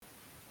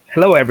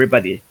Hello,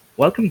 everybody.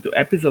 Welcome to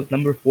episode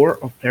number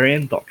 4 of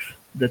Therian Talks,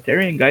 the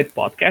Therian Guide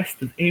podcast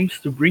that aims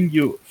to bring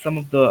you some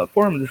of the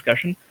forum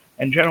discussion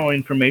and general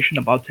information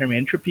about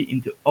thermientropy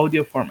into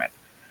audio format.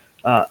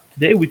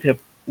 Today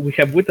we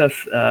have with us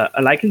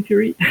a lichen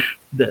theory,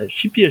 the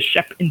shippiest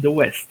chef in the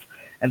West,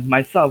 and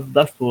myself,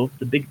 Dustwolf,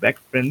 the big back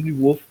friendly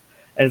wolf,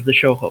 as the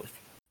show host.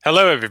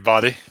 Hello,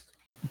 everybody.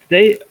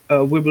 Today,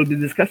 we will be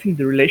discussing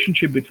the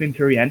relationship between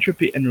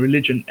therientropy and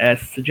religion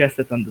as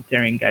suggested on the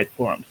Therian Guide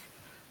forums.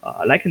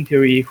 Lycan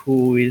Theory,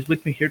 who is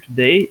with me here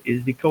today,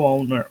 is the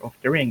co-owner of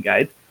Therian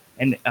Guide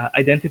and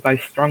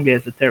identifies strongly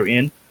as a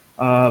Therian,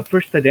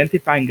 first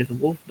identifying as a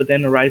wolf, but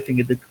then arriving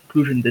at the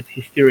conclusion that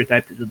his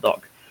stereotype is a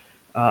dog.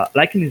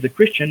 Lycan is a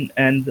Christian,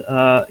 and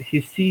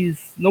he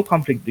sees no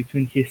conflict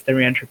between his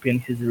therientropy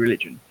and his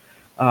religion.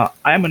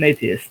 I am an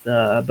atheist,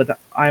 but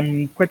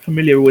I'm quite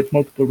familiar with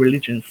multiple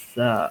religions.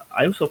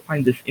 I also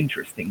find this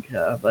interesting,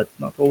 but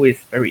not always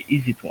very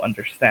easy to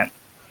understand.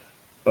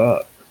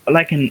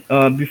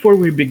 Uh, Before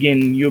we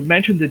begin, you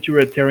mentioned that you're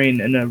a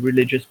Therian and a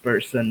religious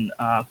person.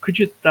 Could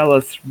you tell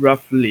us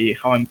roughly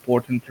how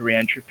important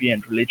therientropy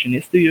and religion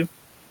is to you?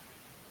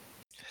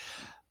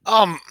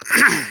 Um,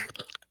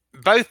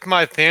 both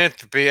my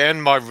theanthropy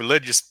and my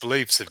religious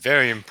beliefs are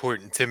very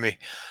important to me.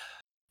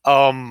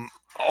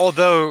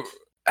 Although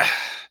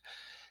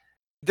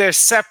they're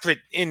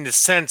separate in the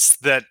sense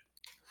that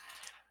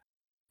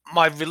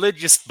my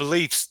religious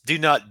beliefs do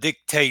not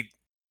dictate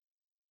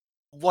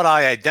what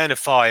I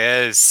identify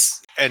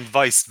as, and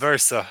vice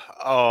versa.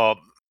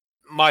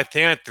 My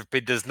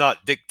theanthropy does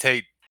not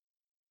dictate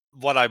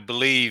what I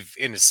believe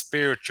in a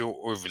spiritual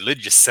or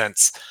religious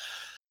sense.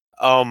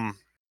 Um,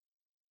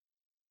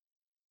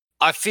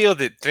 I feel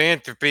that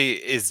philanthropy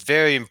is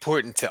very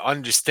important to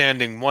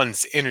understanding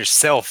one's inner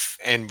self,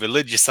 and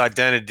religious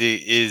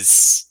identity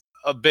is,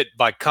 a bit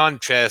by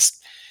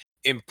contrast,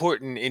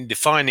 important in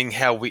defining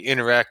how we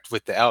interact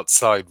with the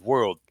outside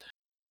world.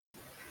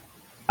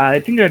 I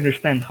think I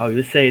understand how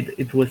you said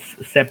it was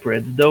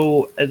separate,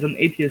 though as an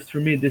atheist, for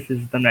me, this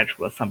is the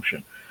natural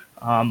assumption.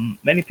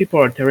 Many people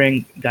are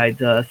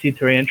see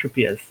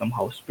therientropy as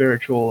somehow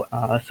spiritual,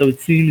 so it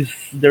seems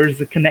there's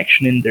a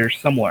connection in there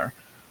somewhere.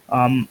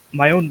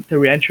 My own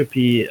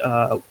therientropy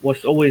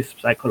was always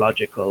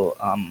psychological,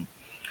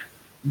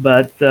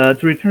 but to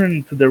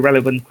return to the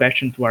relevant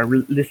question to our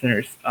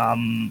listeners,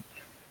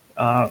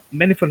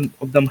 many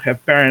of them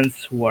have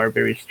parents who are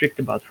very strict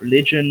about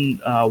religion.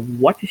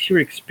 What is your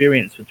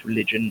experience with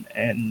religion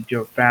and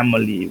your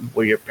family?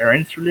 Were your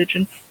parents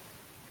religions?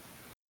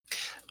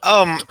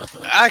 Um,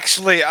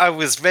 Actually, I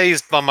was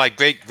raised by my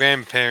great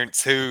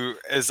grandparents who,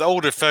 as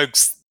older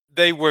folks,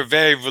 they were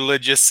very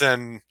religious,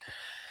 and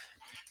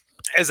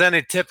as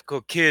any typical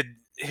kid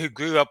who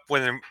grew up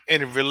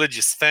in a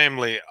religious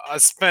family, I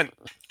spent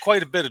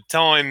quite a bit of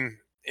time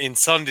in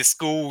Sunday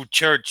school,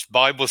 church,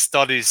 Bible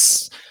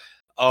studies,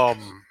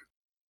 um,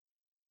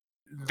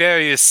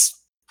 various,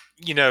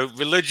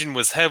 religion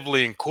was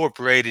heavily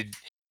incorporated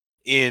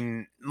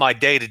in my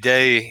day to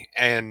day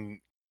and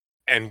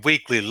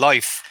weekly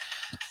life.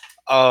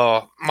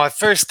 My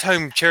first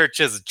home church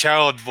as a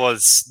child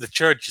was the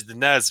Church of the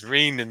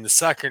Nazarene, and the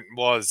second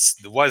was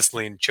the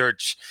Wesleyan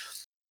Church,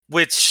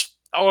 which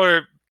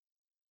are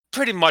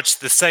pretty much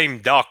the same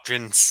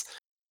doctrines.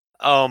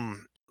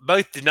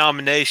 Both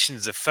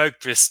denominations are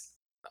focused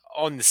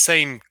on the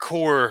same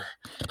core,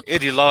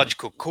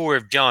 ideological core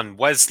of John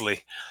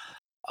Wesley.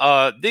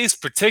 These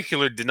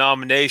particular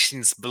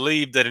denominations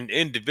believe that an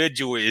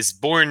individual is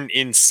born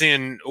in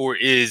sin or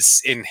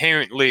is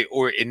inherently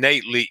or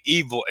innately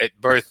evil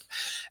at birth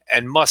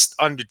and must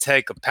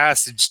undertake a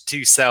passage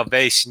to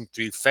salvation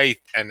through faith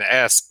and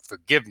ask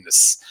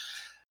forgiveness.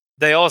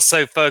 They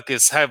also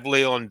focus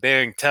heavily on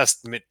bearing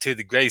testament to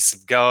the grace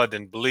of God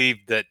and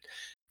believe that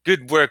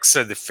good works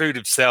are the fruit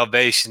of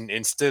salvation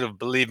instead of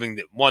believing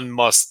that one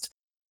must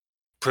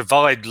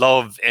provide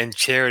love and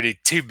charity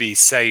to be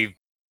saved.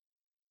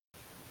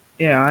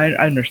 Yeah,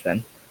 I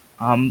understand.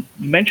 You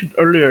mentioned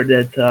earlier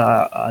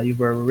that you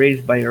were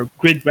raised by your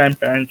great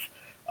grandparents.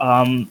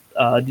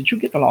 Did you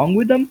get along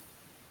with them?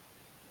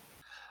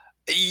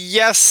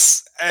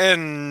 Yes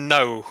and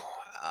no.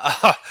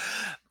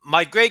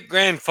 My great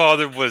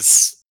grandfather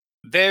was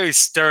very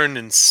stern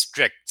and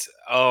strict.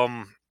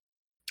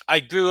 I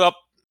grew up,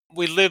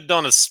 we lived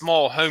on a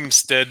small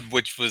homestead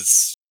which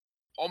was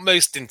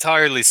almost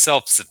entirely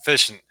self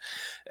sufficient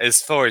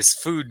as far as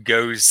food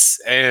goes.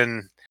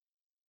 And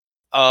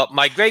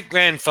my great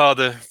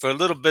grandfather, for a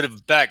little bit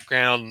of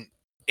background,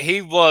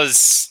 he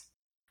was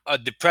a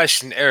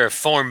Depression era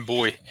farm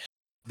boy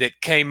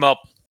that came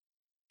up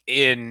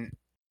in,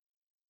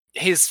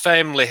 his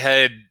family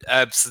had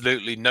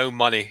absolutely no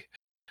money.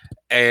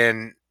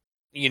 And,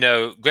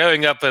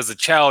 growing up as a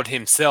child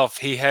himself,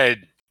 he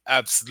had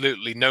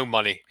absolutely no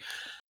money.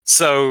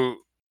 So,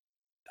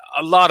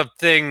 a lot of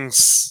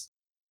things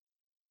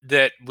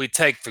that we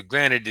take for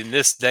granted in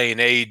this day and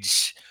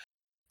age,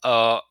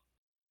 uh,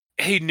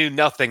 he knew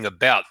nothing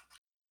about.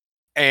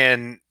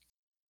 And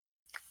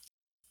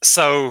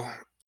so,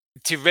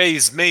 to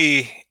raise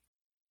me,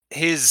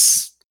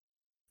 his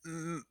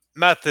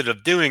method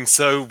of doing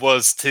so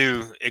was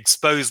to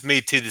expose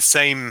me to the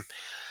same,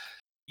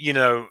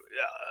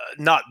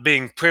 not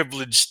being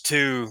privileged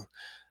to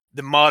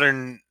the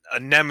modern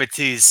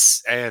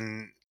amenities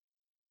and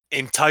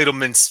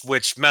entitlements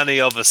which many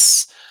of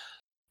us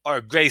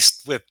are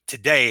graced with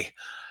today.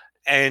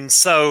 And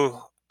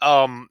so,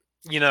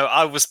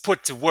 I was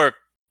put to work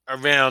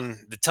around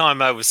the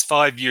time I was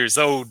 5 years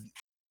old,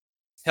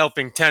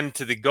 helping tend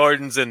to the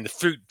gardens and the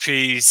fruit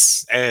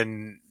trees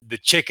and the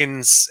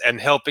chickens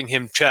and helping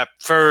him trap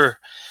fur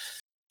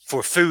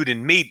for food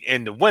and meat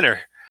in the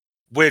winter,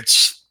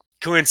 which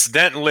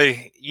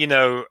coincidentally,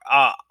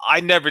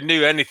 I never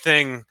knew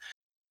anything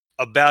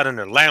about an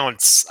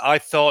allowance. I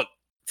thought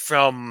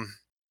from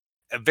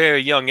a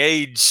very young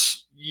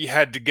age you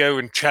had to go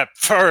and trap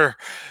fur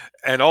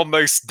and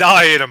almost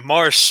die in a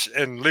marsh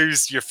and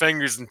lose your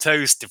fingers and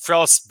toes to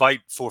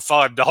frostbite for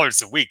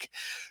 $5 a week.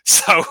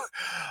 So,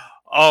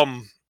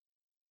 um,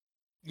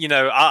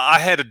 I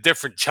had a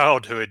different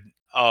childhood.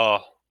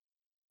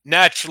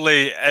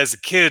 Naturally, as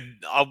a kid,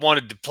 I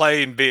wanted to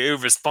play and be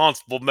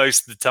irresponsible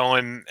most of the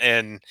time.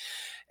 And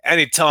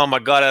anytime I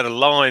got out of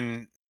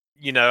line,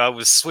 I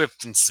was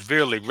swift and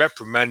severely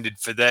reprimanded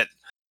for that.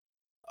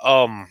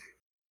 Um,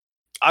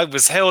 I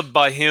was held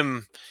by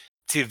him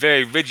to a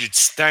very rigid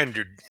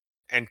standard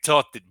and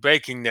taught that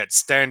breaking that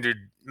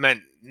standard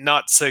meant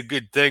not so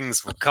good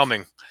things were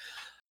coming.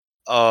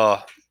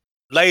 Uh,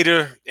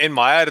 Later in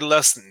my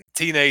adolescent and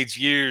teenage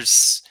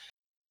years,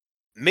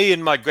 me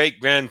and my great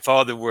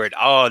grandfather were at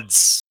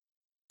odds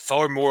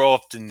far more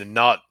often than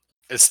not,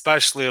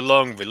 especially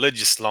along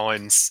religious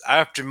lines.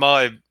 After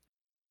my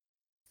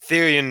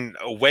Therian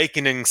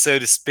awakening, so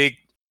to speak,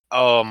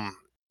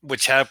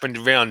 which happened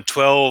around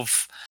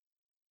 12,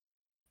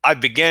 I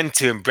began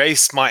to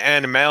embrace my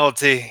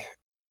animality,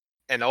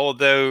 and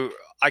although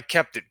I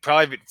kept it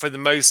private for the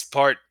most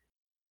part,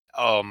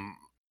 um,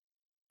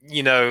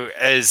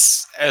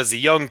 as a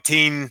young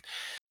teen,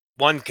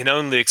 one can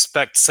only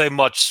expect so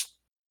much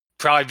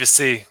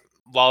privacy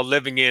while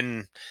living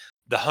in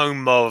the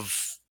home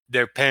of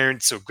their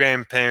parents or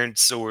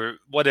grandparents or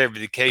whatever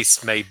the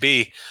case may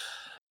be.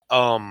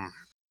 Um,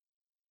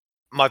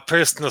 my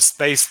personal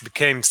space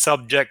became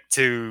subject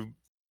to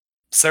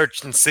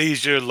search and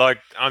seizure, like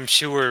I'm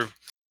sure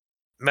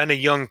many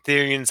young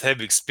Therians have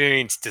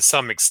experienced to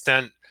some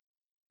extent,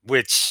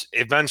 which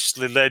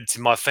eventually led to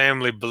my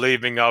family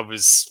believing I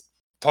was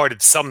part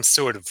of some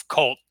sort of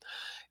cult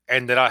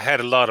and that I had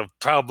a lot of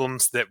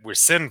problems that were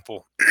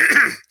sinful,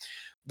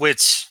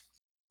 which,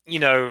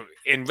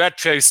 in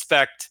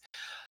retrospect,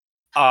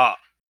 uh,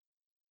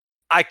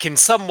 I can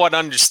somewhat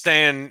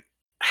understand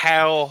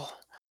how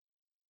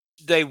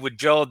they would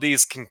draw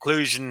these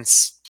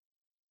conclusions,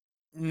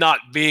 not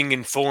being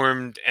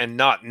informed and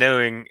not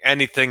knowing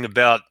anything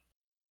about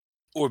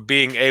or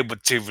being able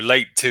to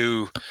relate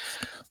to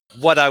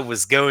what I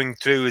was going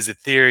through as a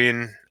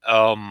Therian,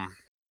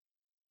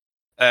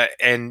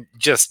 and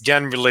just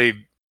generally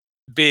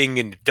being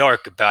in the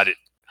dark about it.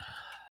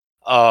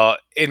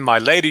 In my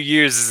later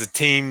years as a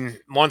teen,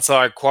 once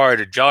I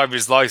acquired a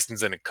driver's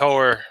license and a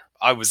car,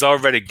 I was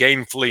already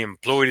gainfully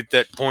employed at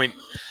that point,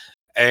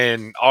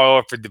 and I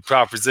offered the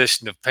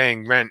proposition of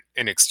paying rent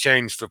in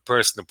exchange for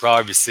personal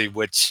privacy,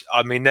 which,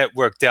 I mean, that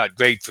worked out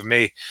great for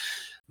me.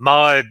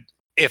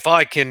 If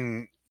I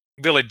can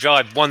really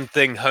drive one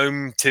thing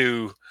home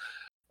to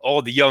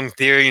all the young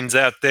Therians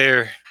out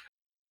there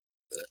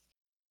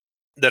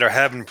that are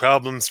having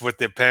problems with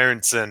their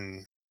parents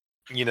and,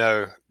 you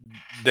know,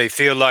 they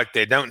feel like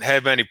they don't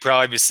have any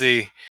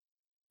privacy.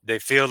 They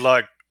feel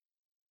like,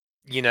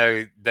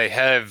 they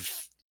have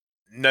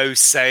no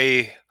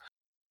say,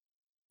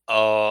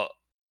 uh,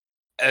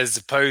 as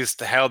opposed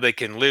to how they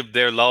can live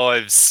their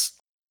lives.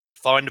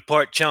 Find a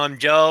part-time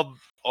job,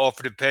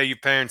 offer to pay your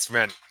parents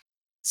rent,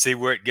 see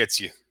where it gets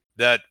you.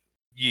 That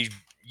you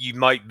you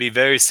might be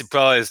very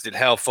surprised at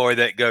how far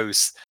that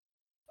goes.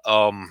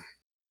 Um,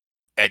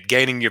 at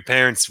gaining your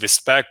parents'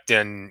 respect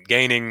and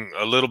gaining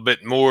a little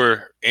bit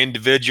more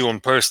individual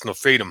and personal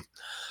freedom.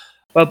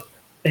 Well,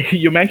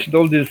 you mentioned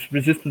all this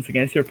resistance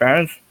against your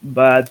parents,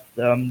 but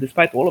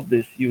despite all of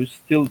this, you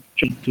still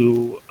choose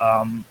to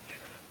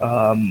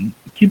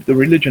keep the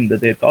religion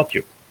that they taught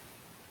you.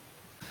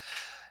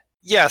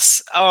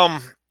 Yes,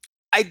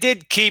 I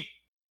did keep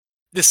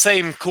the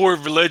same core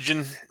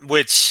religion,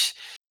 which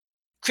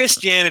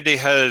Christianity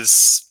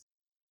has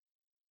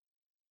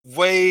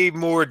way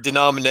more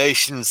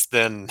denominations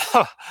than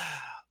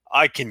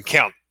I can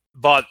count.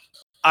 But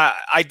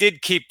I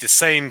did keep the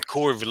same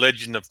core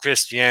religion of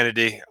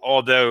Christianity,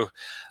 although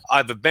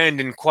I've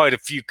abandoned quite a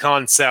few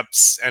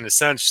concepts and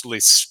essentially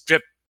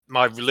stripped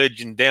my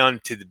religion down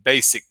to the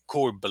basic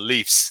core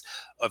beliefs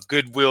of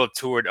goodwill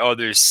toward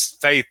others,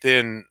 faith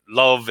in,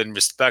 love, and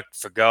respect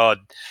for God,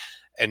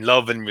 and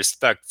love and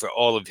respect for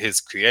all of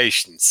His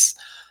creations.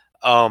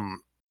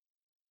 Um,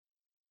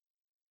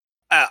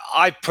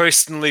 I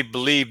personally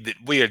believe that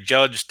we are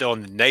judged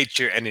on the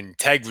nature and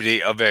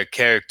integrity of our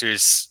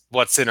characters,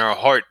 what's in our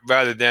heart,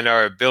 rather than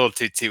our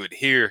ability to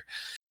adhere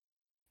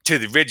to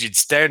the rigid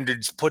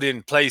standards put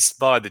in place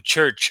by the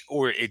church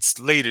or its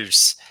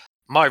leaders.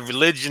 My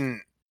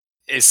religion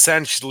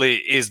essentially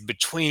is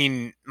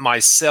between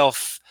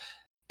myself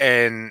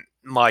and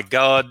my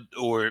God,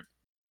 or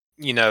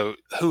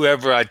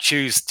whoever I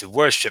choose to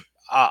worship.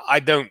 I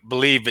don't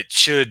believe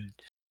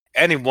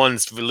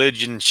anyone's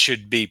religion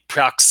should be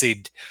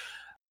proxied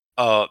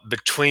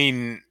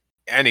between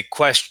any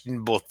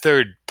questionable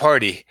third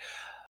party.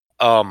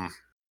 I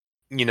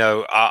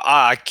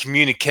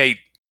communicate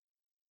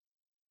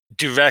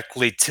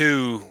directly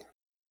to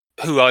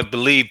who I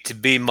believe to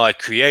be my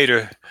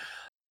creator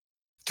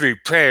through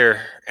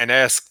prayer and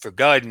ask for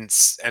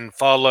guidance and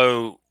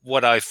follow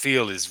what I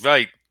feel is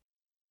right.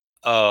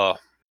 Uh,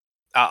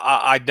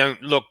 I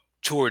don't look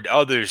toward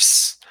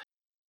others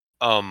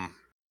um,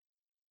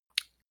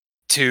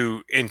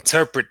 to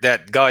interpret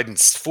that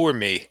guidance for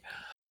me.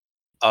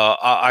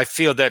 I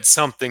feel that's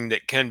something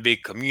that can be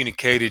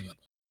communicated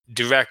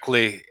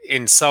directly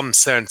in some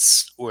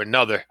sense or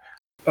another.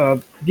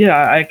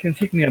 Yeah, I can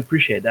certainly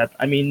appreciate that.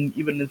 I mean,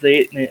 even as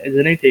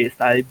an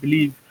atheist, I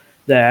believe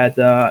that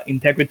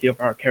integrity of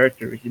our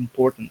character is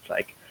important.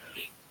 Like,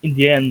 in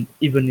the end,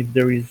 even if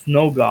there is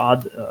no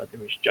God,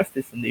 there is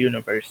justice in the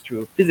universe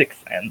through physics,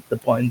 and the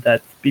point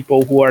that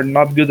people who are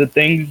not good at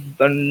things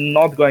are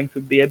not going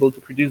to be able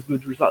to produce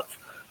good results.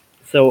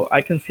 So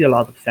I can see a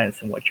lot of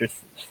sense in what you're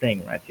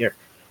saying right here.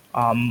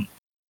 Um,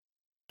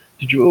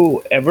 did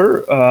you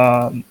ever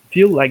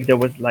feel like there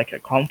was like a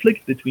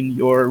conflict between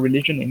your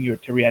religion and your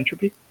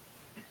Entropy?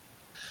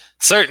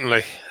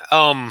 Certainly.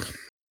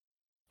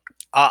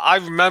 I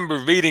remember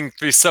reading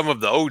through some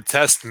of the Old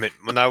Testament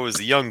when I was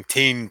a young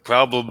teen,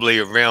 probably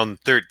around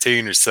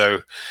 13 or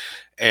so.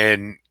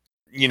 And,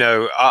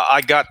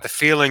 I got the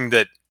feeling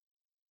that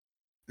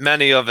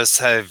many of us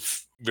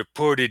have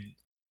reported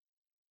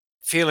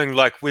feeling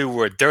like we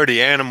were a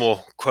dirty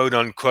animal, quote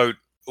unquote,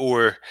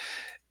 or,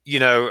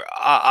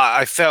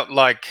 I felt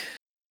like,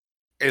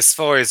 as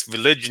far as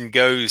religion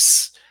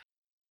goes,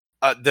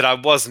 that I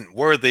wasn't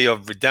worthy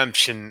of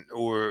redemption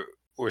or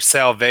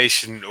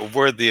salvation or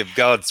worthy of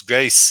God's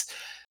grace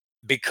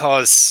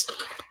because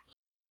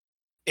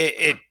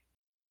it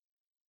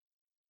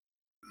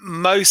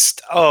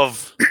most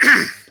of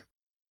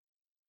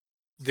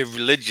the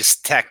religious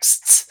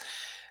texts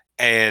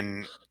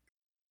and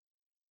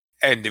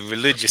the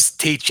religious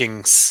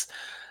teachings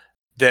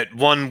that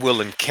one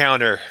will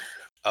encounter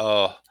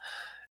uh,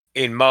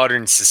 in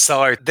modern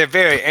society, they're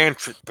very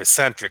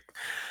anthropocentric,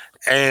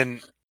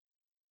 and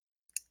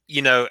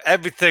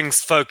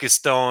everything's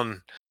focused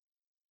on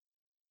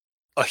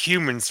a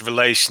human's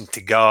relation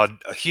to God,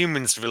 a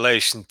human's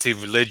relation to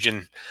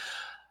religion.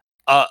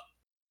 Uh,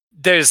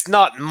 there's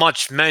not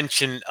much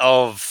mention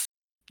of,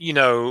 you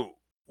know,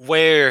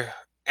 where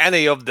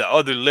any of the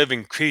other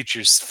living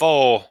creatures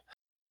fall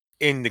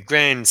in the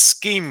grand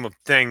scheme of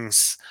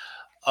things.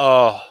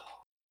 Uh,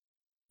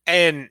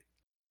 and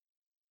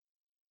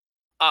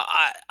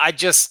I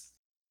just,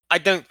 I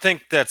don't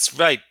think that's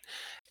right.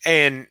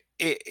 And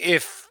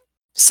if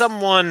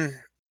someone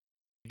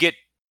get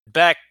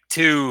back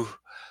to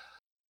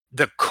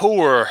the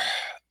core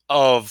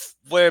of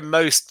where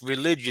most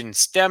religion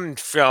stemmed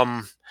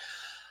from,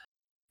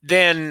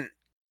 then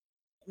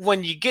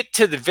when you get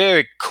to the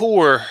very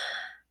core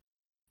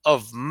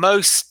of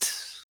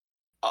most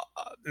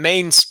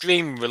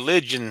mainstream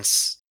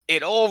religions,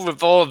 it all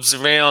revolves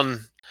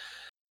around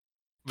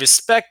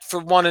respect for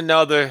one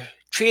another,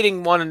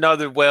 treating one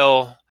another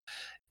well,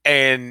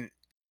 and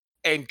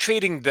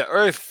treating the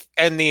earth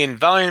and the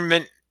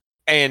environment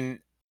and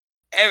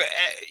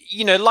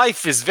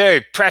life is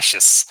very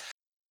precious.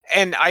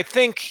 And I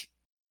think,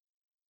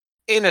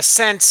 in a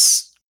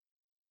sense,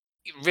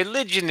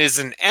 religion is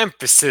an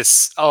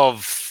emphasis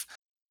of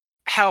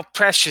how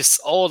precious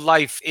all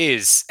life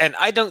is. And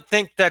I don't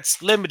think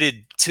that's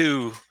limited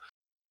to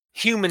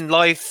human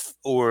life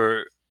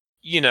or,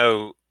 you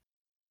know,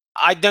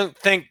 I don't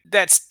think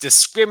that's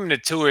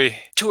discriminatory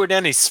toward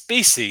any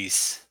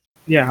species.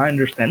 Yeah, I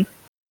understand.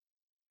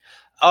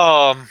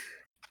 Um,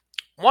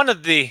 one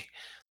of the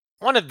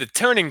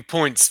turning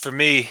points for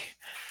me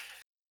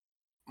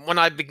when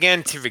I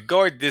began to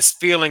regard this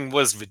feeling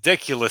was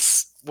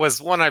ridiculous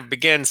was when I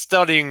began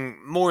studying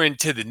more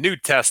into the New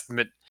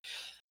Testament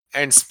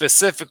and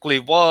specifically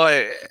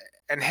why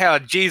and how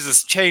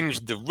Jesus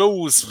changed the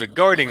rules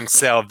regarding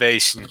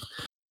salvation.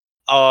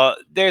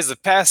 There's a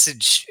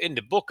passage in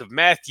the book of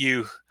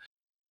Matthew.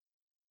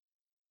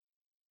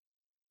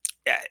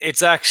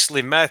 It's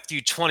actually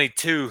Matthew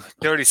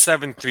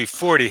 22:37 through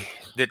 40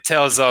 that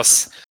tells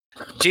us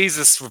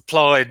Jesus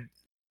replied,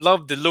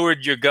 "Love the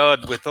Lord your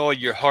God with all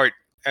your heart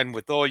and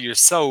with all your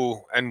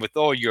soul and with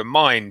all your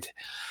mind.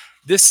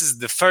 This is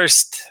the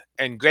first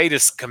and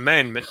greatest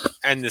commandment,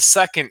 and the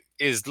second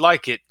is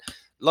like it.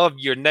 Love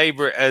your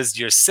neighbor as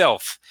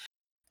yourself.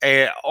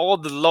 And all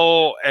the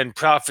law and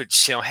prophets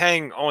shall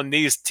hang on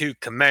these two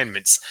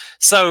commandments."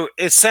 So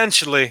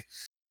essentially,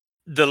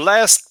 the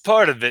last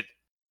part of it,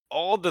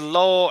 all the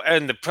law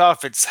and the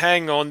prophets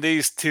hang on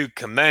these two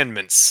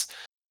commandments,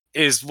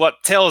 is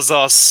what tells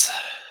us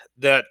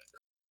that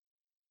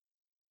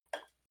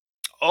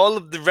all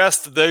of the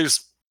rest of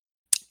those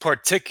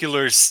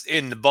particulars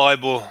in the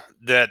Bible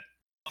that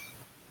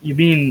You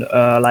mean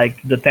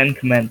like the Ten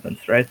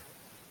Commandments, right?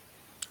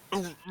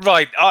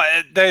 right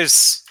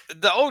there's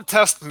the Old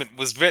Testament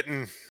was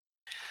written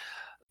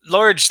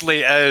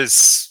largely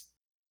as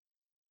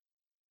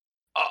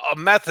a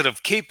method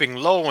of keeping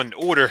law and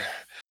order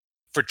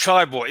for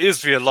tribal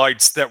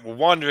Israelites that were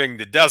wandering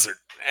the desert.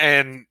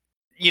 And,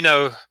 you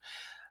know,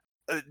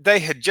 they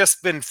had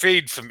just been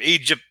freed from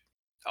Egypt.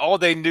 All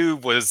they knew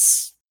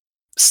was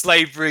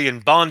slavery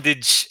and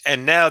bondage,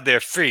 and now they're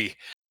free.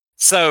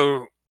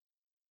 So,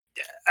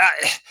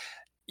 I,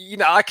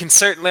 I can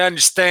certainly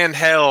understand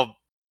how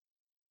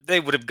they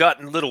would have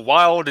gotten a little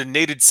wild and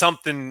needed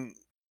something,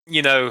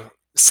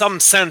 some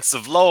sense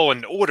of law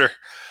and order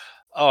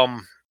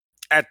um,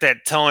 at that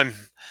time.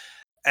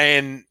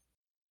 And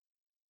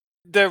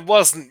there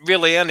wasn't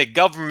really any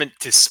government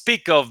to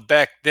speak of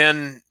back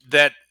then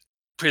that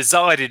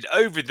presided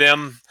over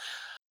them.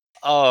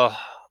 Uh,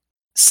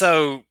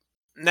 so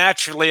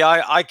naturally,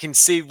 I can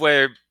see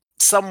where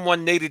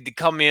someone needed to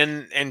come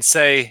in and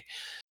say,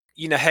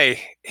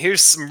 hey,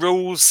 here's some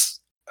rules,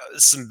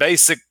 some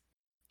basic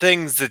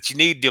things that you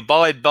need to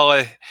abide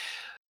by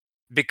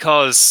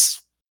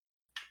because,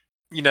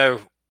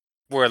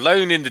 we're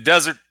alone in the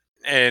desert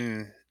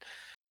and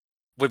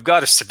we've got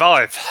to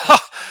survive.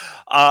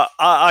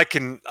 I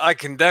can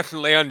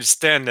definitely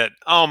understand that.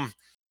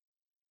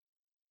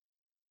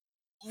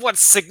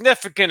 What's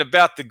significant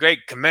about the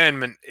Great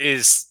Commandment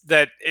is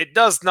that it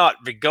does not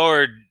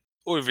regard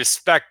or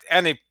respect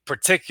any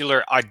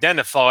particular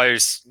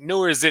identifiers,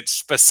 nor is it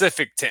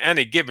specific to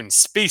any given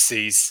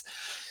species.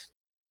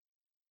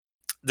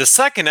 The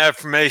second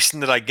affirmation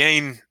that I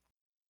gain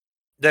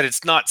that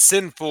it's not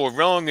sinful or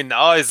wrong in the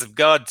eyes of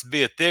God to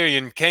be a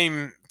Therian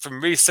came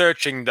from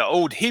researching the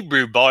old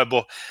Hebrew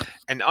Bible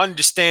and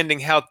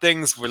understanding how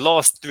things were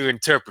lost through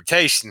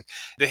interpretation.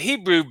 The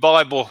Hebrew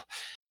Bible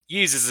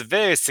uses a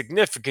very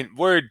significant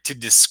word to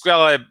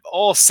describe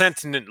all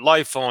sentient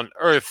life on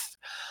Earth,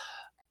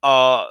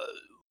 uh,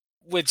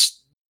 which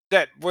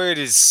that word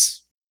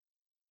is,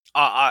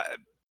 I,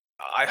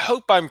 I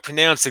hope I'm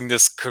pronouncing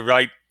this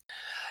correct.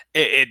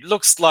 It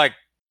looks like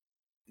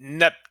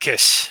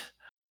Nepkish.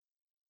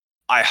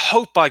 I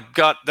hope I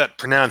got that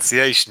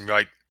pronunciation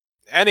right.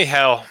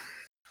 Anyhow,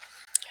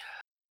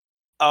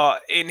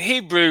 in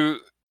Hebrew,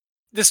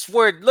 this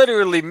word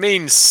literally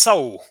means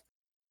soul,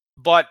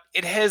 but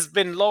it has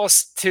been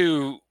lost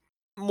to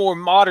more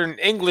modern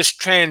English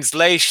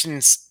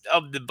translations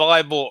of the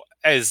Bible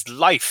as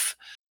life,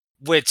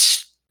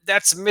 which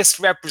that's a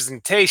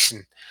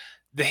misrepresentation.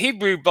 The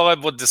Hebrew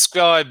Bible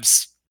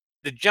describes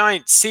the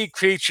giant sea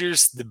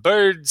creatures, the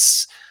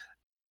birds,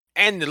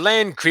 and the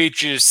land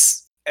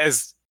creatures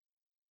as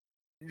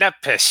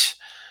Nepesh.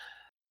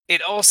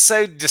 It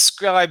also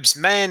describes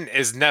man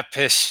as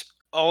Nepesh,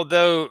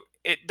 although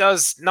it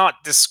does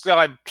not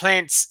describe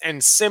plants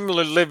and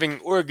similar living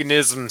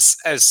organisms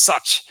as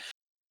such.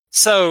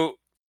 So,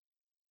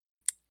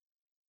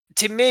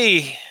 to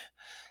me,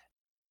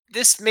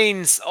 this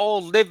means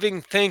all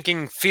living,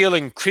 thinking,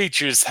 feeling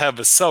creatures have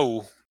a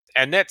soul,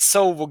 and that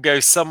soul will go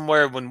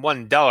somewhere when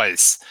one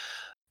dies.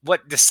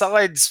 What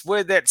decides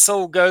where that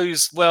soul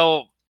goes,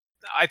 well,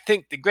 I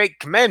think the Great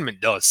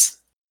Commandment does.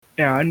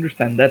 Yeah, I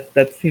understand.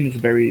 That seems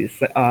very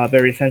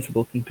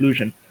sensible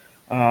conclusion.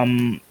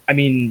 I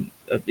mean,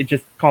 it's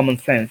just common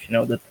sense,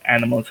 that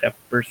animals have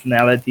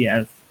personality,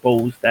 and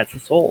suppose that's a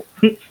soul,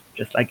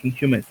 just like in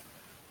humans.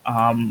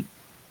 Um,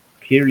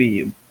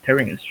 Clearly,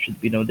 Therians should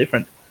be no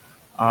different.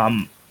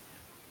 Um,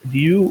 do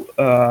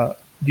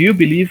you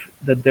believe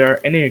that there are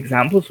any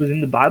examples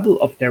within the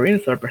Bible of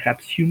Therians or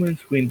perhaps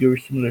humans who endure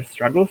similar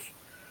struggles,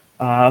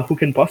 who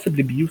can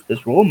possibly be used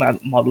as role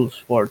models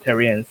for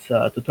Therians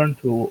to turn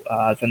to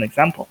as an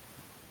example?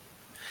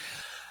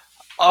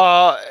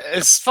 Uh,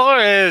 as far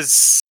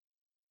as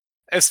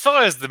as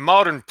far as the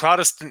modern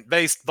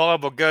Protestant-based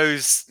Bible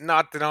goes,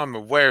 not that I'm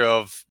aware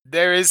of.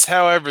 There is,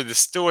 however, the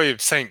story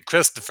of Saint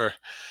Christopher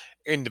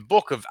in the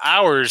Book of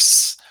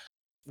Hours,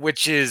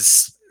 which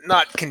is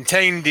not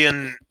contained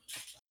in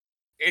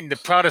the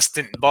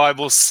Protestant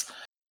Bibles.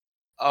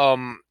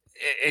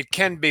 It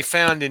can be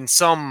found in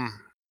some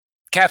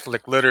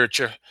Catholic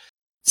literature.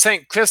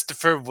 Saint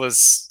Christopher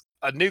was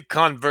a new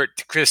convert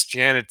to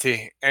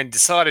Christianity and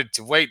decided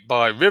to wait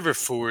by a river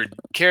ford,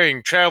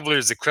 carrying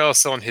travelers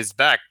across on his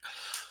back.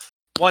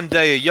 One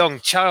day, a young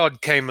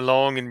child came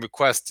along and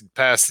requested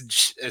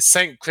passage. As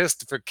Saint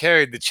Christopher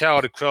carried the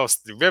child across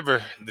the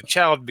river, the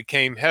child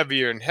became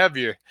heavier and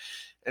heavier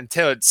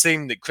until it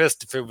seemed that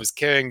Christopher was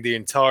carrying the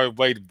entire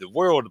weight of the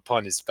world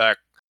upon his back.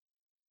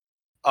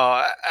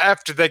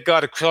 After they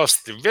got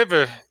across the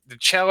river, the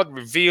child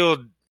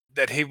revealed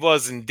that he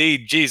was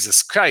indeed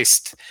Jesus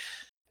Christ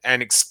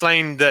and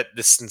explained that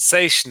the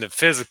sensation of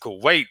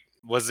physical weight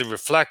was a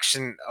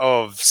reflection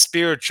of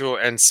spiritual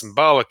and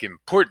symbolic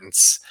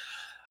importance,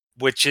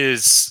 which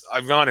is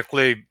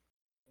ironically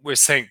where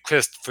St.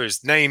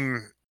 Christopher's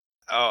name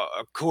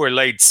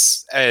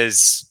correlates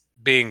as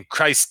being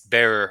Christ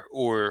bearer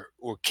or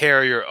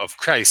carrier of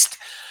Christ.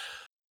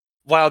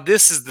 While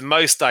this is the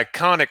most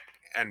iconic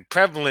and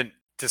prevalent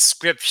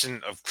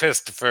description of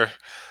Christopher,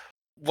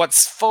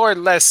 what's far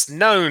less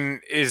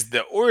known is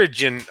the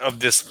origin of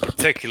this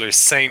particular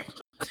saint.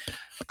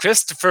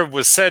 Christopher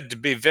was said to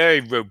be very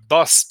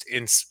robust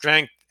in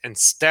strength and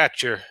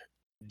stature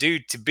due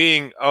to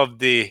being of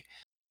the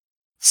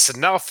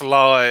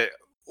Cynophili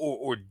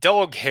or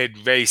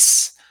doghead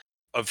race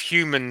of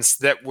humans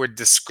that were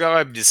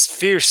described as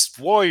fierce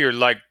warrior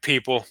like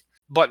people,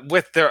 but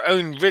with their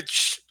own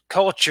rich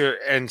culture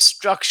and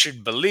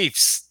structured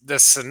beliefs. The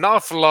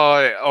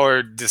Cynophili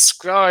are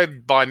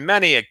described by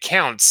many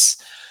accounts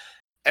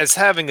as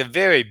having a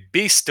very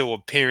bestial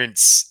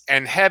appearance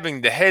and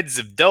having the heads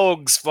of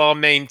dogs while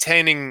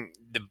maintaining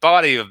the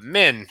body of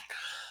men.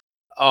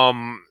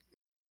 Um,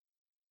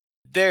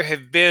 there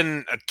have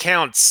been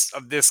accounts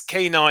of this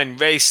canine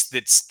race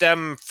that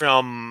stem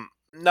from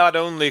not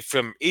only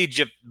from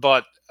Egypt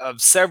but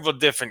of several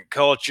different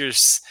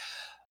cultures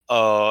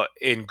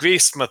in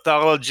Greece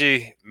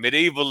mythology,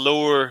 medieval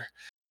lore,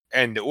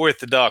 and the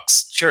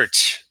Orthodox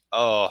Church.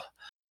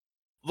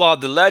 While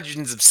the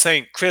legends of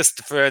Saint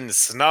Christopher and the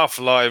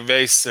Cynophili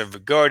race are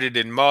regarded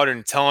in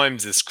modern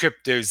times as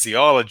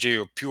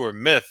cryptozoology or pure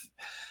myth,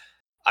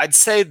 I'd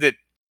say that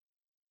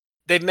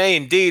they may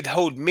indeed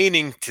hold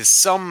meaning to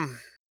some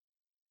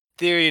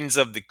Therians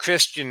of the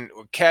Christian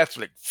or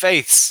Catholic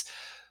faiths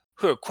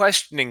who are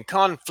questioning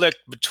conflict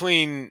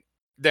between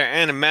their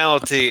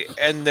animality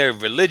and their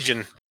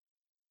religion.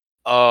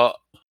 Uh,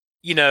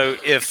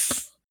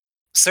 if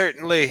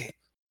certainly,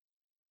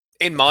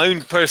 in my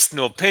own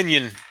personal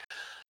opinion,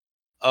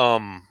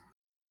 um,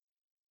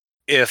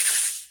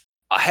 if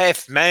a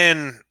half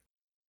man,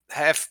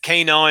 half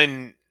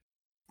canine,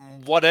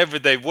 whatever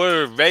they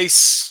were,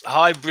 race,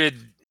 hybrid,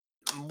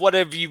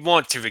 whatever you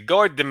want to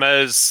regard them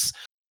as,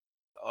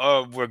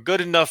 were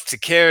good enough to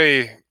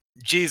carry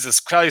Jesus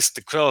Christ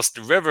across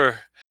the river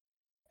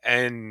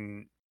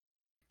and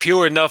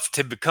pure enough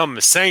to become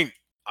a saint,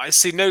 I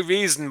see no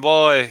reason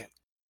why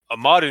a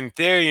modern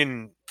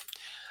Therian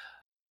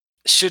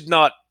should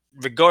not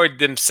regard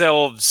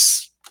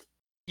themselves,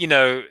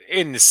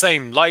 in the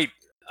same light.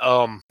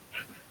 Um,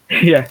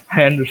 Yeah,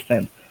 I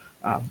understand.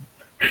 Um,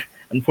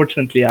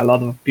 Unfortunately, a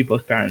lot of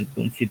people's parents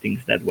don't see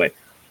things that way.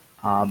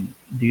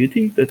 Do you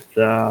think that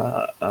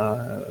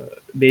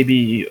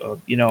maybe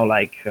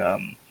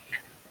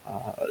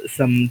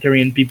some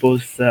Therian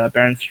people's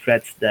parents'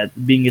 threats that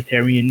being a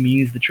Therian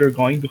means that you're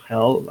going to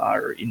hell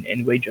are in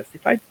any way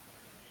justified?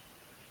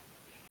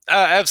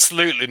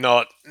 Absolutely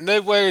not.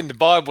 Nowhere in the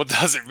Bible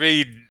does it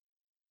read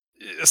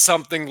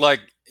something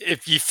like,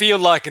 if you feel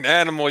like an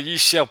animal, you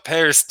shall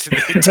perish to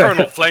the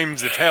eternal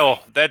flames of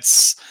hell.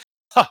 That's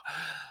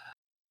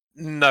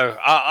no,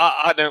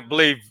 I don't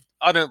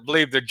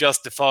believe they're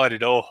justified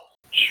at all.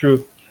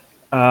 True.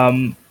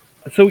 Um,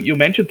 so you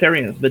mentioned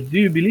Therians, but do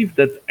you believe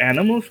that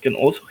animals can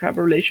also have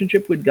a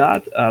relationship with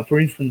God? For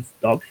instance,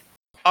 dogs.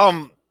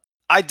 Um,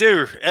 I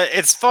do.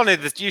 It's funny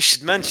that you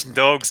should mention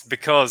dogs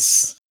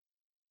because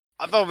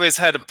I've always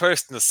had a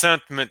personal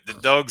sentiment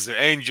that dogs are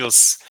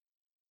angels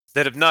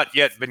that have not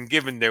yet been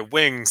given their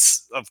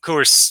wings. Of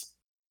course,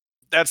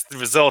 that's the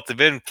result of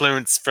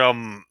influence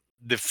from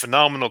the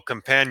phenomenal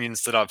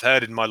companions that I've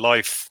had in my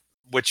life,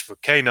 which were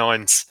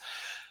canines.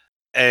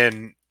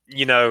 And,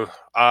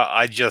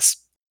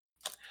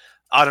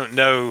 I don't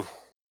know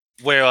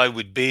where I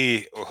would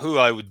be or who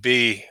I would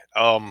be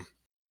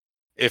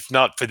if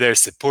not for their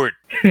support.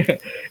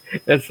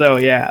 So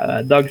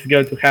yeah, dogs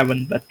go to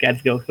heaven, but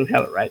cats go to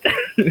hell, right?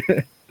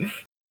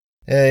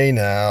 Hey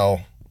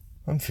now,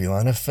 I'm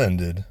feeling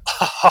offended.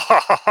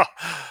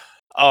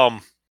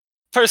 um,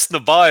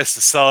 Personal bias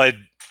aside,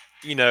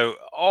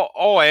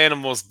 all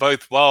animals,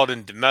 both wild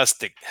and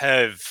domestic,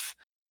 have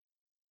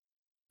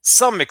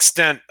some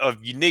extent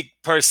of unique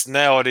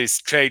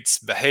personalities, traits,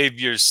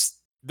 behaviors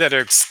that are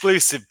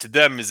exclusive to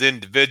them as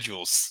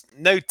individuals.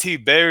 No two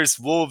bears,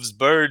 wolves,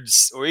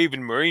 birds, or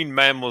even marine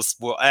mammals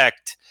will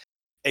act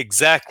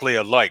exactly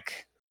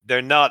alike.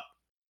 They're not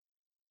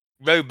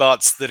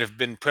robots that have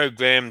been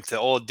programmed to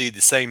all do the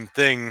same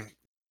thing.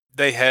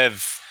 They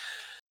have,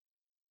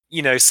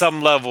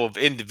 some level of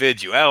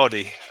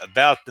individuality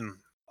about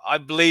them. I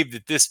believe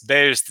that this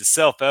bears the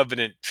self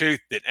evident truth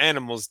that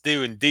animals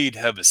do indeed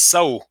have a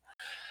soul.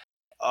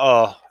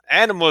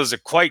 Animals are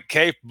quite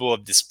capable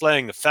of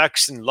displaying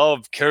affection,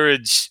 love,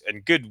 courage,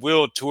 and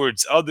goodwill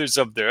towards others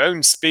of their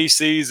own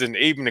species and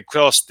even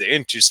across the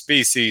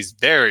interspecies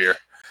barrier.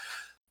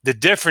 The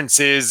difference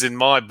is, in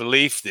my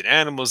belief, that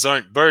animals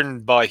aren't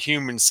burdened by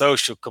human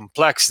social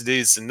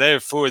complexities and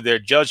therefore their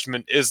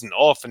judgment isn't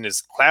often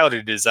as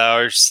clouded as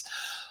ours,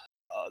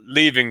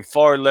 leaving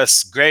far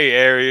less gray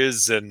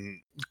areas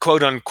and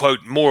quote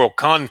unquote moral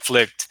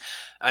conflict.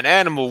 An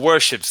animal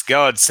worships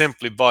God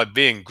simply by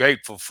being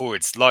grateful for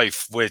its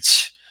life,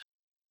 which,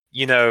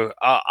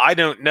 I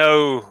don't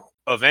know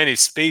of any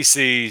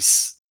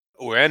species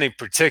or any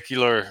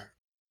particular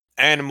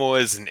animal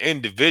as an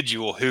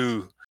individual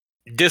who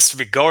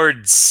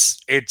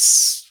disregards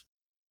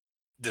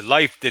the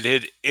life that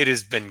it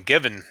has been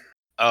given.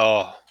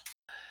 Uh,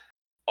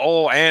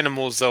 all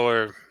animals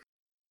are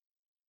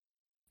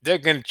they're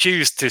going to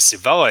choose to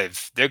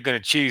survive. They're going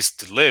to choose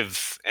to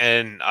live.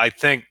 And I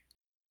think,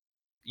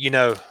 you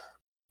know,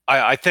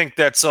 I think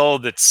that's all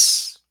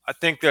that's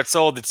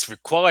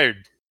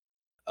required.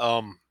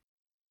 Um,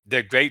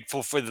 they're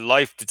grateful for the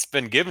life that's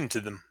been given to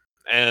them.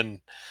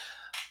 And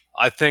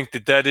I think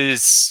that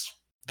is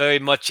very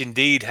much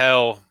indeed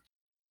how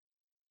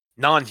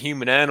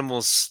non-human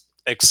animals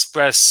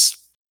express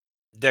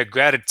their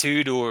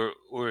gratitude or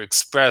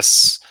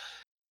express,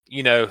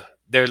 you know,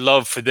 their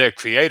love for their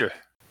creator.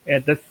 Yeah,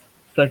 that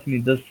certainly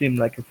does seem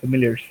like a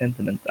familiar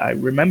sentiment. I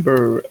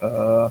remember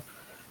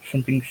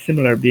something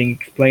similar being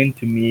explained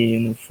to me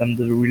in some of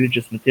the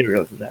religious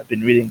materials that I've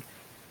been reading.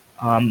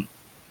 Um,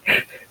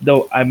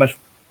 though I must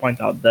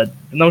point out that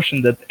the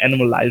notion that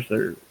animal lives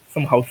are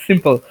somehow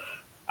simple,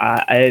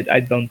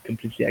 I don't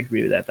completely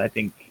agree with that. I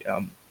think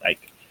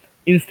like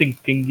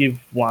instinct can give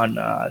one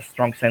a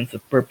strong sense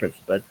of purpose,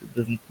 but it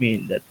doesn't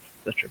mean that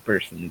such a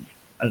person is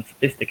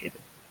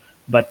unsophisticated.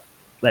 But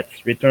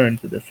let's return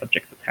to the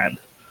subject at hand.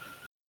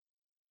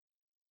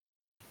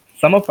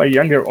 Some of our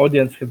younger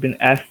audience have been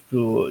asked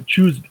to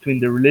choose between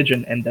the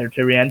religion and their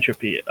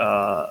therianthropy.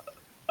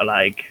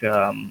 Like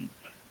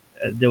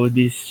there would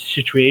be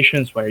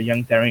situations where a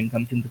young Therian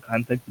comes into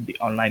contact with the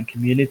online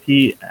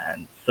community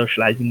and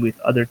socializing with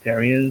other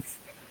Therians,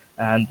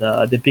 and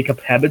they pick up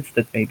habits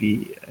that may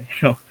be,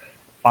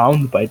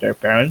 found by their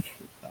parents.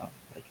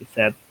 Like you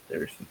said,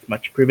 there's not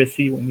much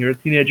privacy when you're a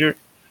teenager,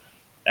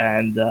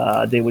 and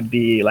they would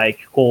be like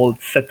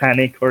called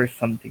satanic or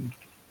something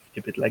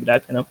stupid like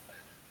that.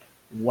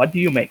 What do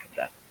you make of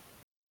that?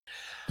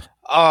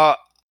 Uh,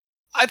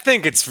 I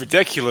think it's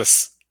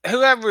ridiculous.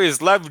 Whoever is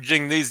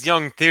leveraging these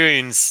young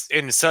Therians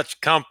in such a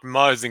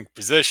compromising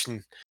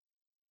position,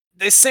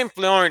 they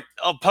simply aren't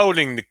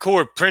upholding the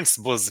core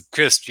principles of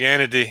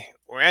Christianity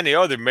or any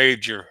other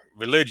major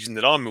religion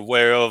that I'm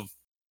aware of.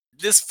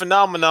 This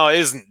phenomena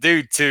isn't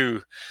due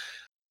to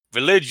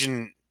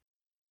religion,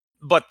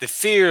 but the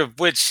fear of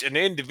which an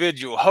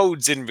individual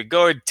holds in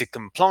regard to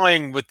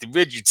complying with the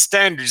rigid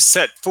standards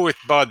set forth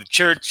by the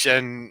church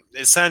and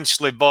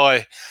essentially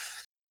by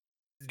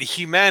the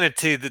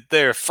humanity that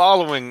they're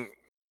following.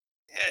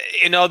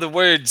 In other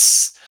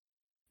words,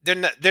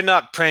 they're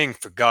not praying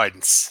for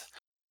guidance.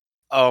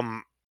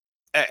 Um,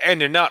 and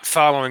they're not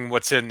following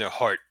what's in their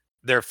heart.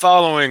 They're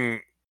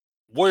following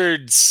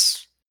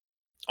words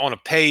on a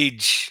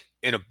page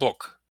in a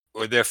book,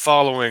 or they're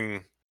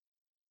following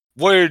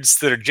words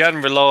that are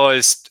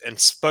generalized and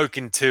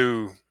spoken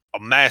to a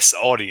mass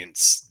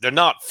audience. They're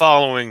not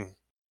following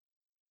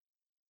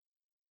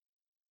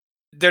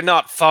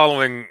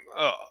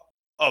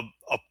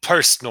a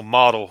personal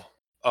model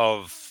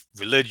of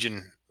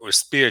religion or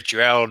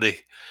spirituality.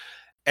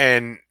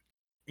 And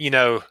you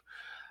know,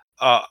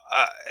 uh,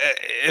 uh,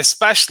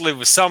 especially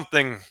with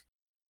something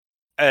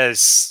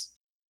as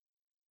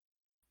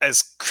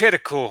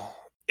critical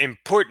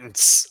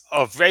importance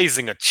of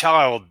raising a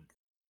child,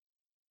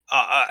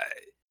 uh,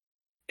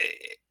 uh,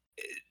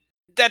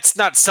 that's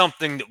not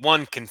something that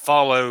one can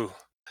follow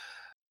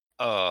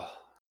uh,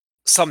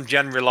 some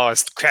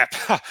generalized crap.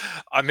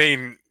 I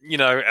mean,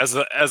 as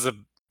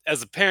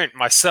a parent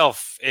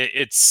myself,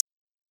 it's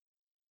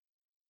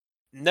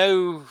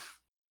no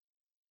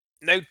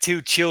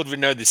two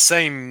children are the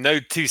same. No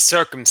two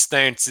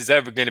circumstances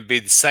ever going to be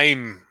the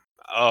same.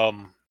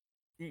 Um,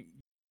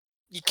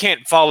 you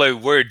can't follow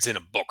words in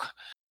a book.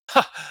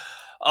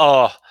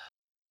 uh,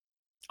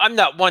 I'm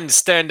not one to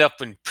stand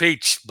up and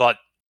preach, but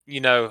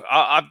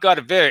I've got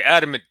a very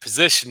adamant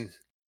position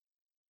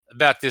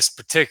about this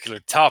particular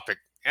topic.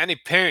 Any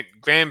parent,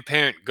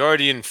 grandparent,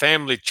 guardian,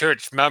 family,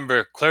 church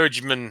member,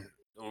 clergyman,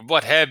 or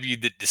what have you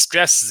that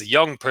distresses a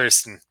young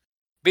person,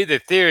 be they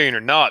Therian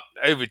or not,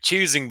 over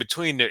choosing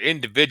between their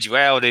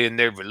individuality and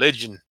their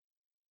religion,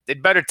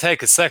 they'd better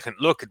take a second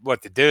look at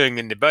what they're doing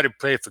and they better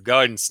pray for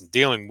guidance in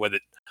dealing with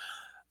it.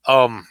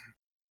 Um,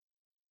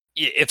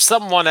 if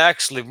someone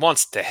actually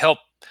wants to help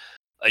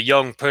a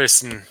young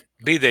person,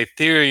 be they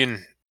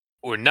Therian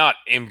or not,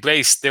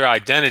 embrace their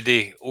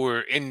identity,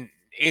 or in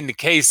the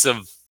case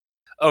of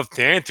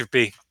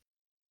theanthropy,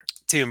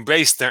 to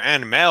embrace their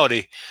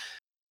animality,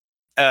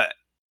 uh,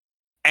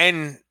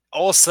 and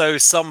also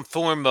some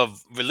form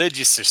of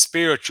religious or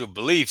spiritual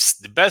beliefs,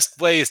 the best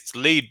way is to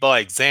lead by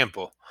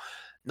example,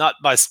 not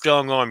by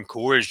strong arm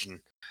coercion.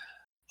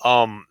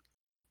 Um,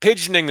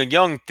 Pigeoning a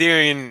young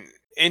Therian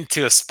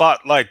into a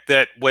spot like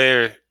that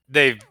where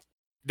they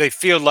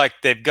feel like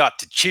they've got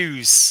to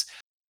choose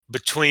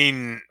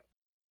between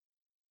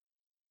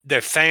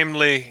their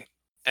family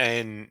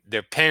and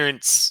their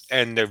parents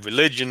and their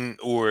religion,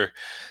 or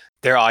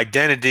their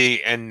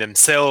identity and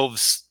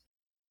themselves,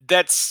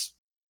 that's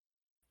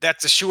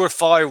that's a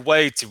surefire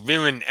way to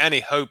ruin any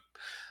hope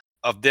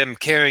of them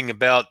caring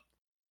about,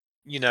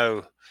 you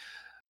know,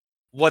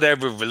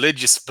 whatever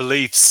religious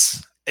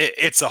beliefs.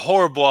 It's a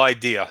horrible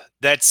idea.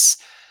 That's,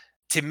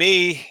 to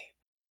me,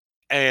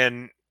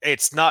 and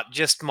it's not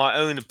just my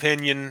own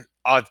opinion.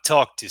 I've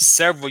talked to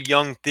several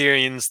young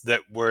Therians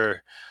that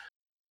were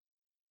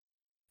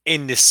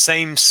in the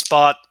same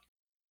spot,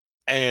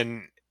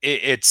 and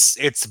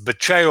it's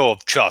betrayal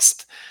of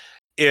trust.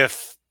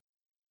 If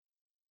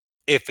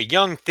a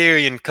young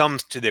Therian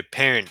comes to their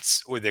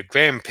parents or their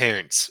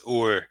grandparents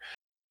or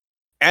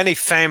any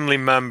family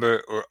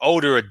member or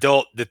older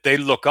adult that they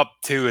look up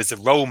to as a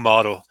role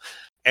model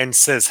and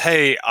says,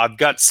 "Hey, I've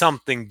got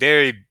something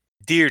very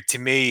dear to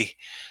me.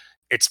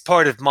 It's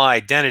part of my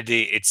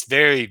identity. It's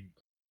very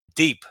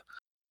deep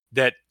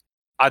that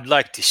I'd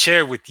like to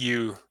share with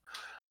you."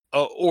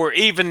 Or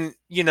even,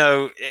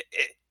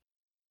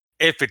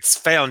 if it's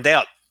found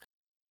out,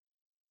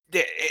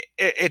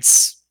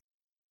 it's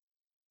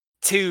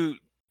to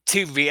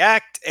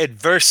react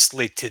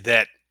adversely to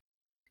that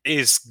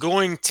is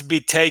going to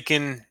be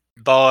taken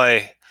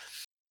by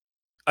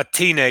a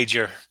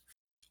teenager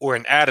or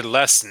an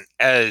adolescent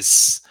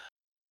as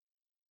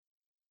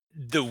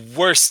the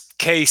worst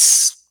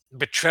case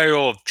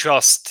betrayal of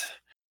trust.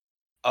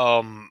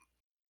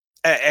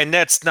 And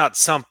that's not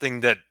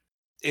something that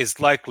is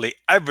likely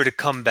ever to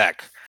come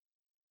back.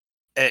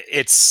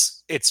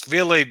 It's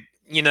really,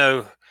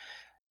 uh,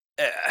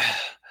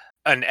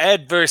 an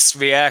adverse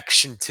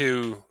reaction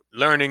to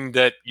learning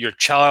that your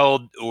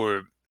child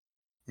or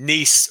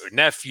niece or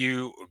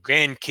nephew or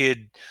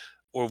grandkid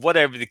or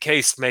whatever the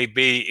case may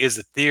be is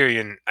a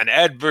Therian. An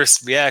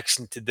adverse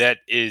reaction to that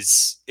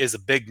is a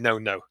big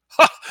no-no.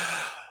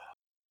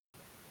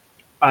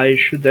 I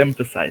should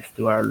emphasize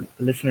to our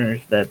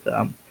listeners that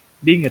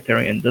being a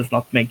Therian does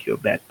not make you a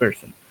bad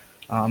person.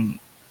 Um,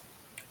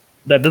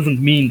 that doesn't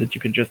mean that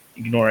you can just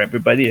ignore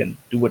everybody and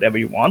do whatever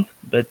you want,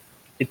 but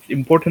it's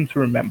important to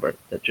remember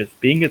that just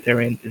being a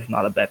Therian is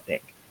not a bad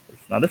thing.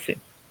 It's not a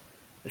sin.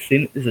 A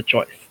sin is a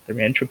choice.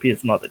 Therianthropy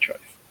is not a choice.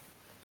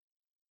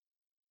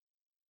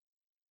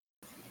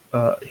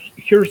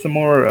 Here's a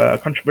more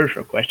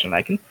controversial question,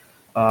 Lycan.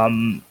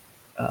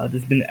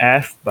 This has been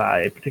asked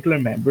by particular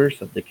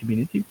members of the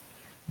community.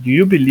 Do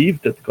you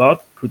believe that God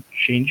could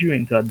change you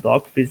into a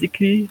dog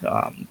physically,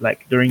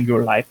 like during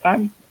your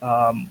lifetime?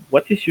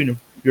 What is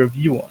your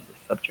view on this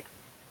subject?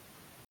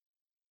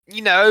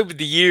 Over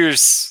the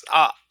years,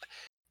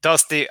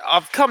 Dusty,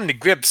 I've come to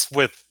grips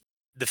with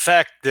the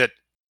fact that,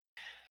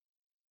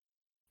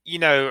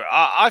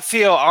 I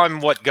feel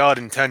I'm what God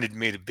intended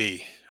me to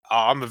be.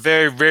 I'm a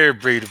very rare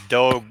breed of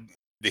dog,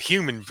 the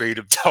human breed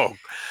of dog.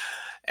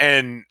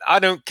 And I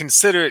don't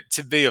consider it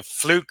to be a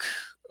fluke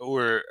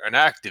or an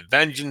act of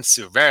vengeance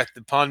or wrath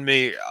upon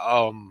me.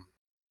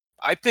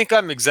 I think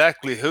I'm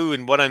exactly who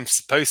and what I'm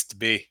supposed to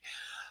be,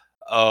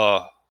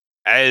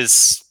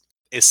 as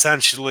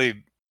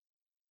essentially,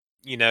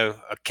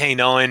 a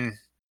canine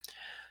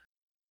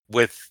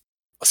with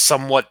a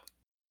somewhat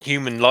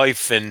human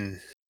life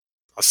and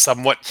a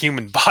somewhat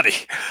human body.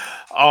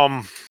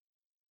 Um,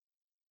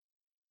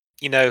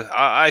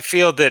 I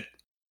feel that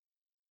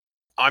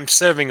I'm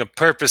serving a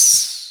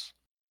purpose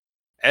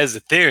as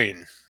a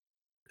Therian,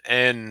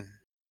 and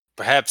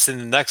perhaps in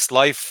the next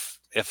life,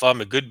 if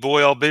I'm a good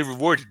boy, I'll be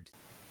rewarded.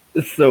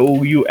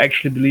 So you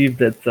actually believe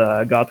that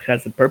God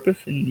has a purpose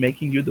in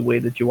making you the way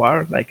that you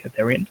are, like a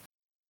Therian?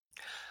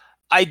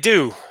 I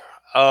do.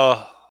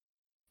 Uh,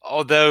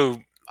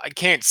 Although I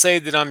can't say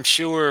that I'm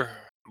sure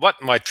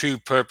what my true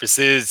purpose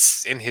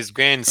is in his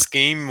grand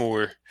scheme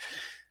or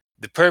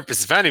the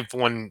purpose of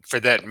anyone for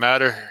that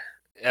matter.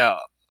 Uh,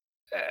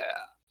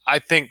 I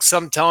think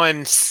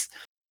sometimes,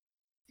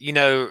 you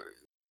know,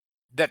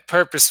 that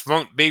purpose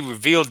won't be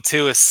revealed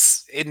to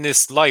us in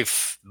this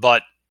life,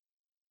 but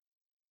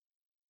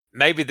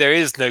maybe there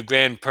is no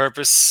grand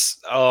purpose.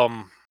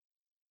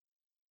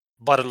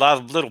 But a lot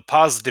of little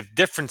positive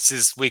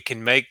differences we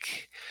can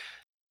make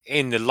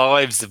in the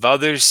lives of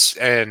others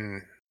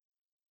and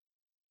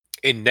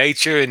in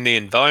nature, in the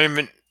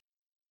environment,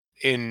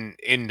 in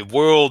the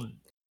world.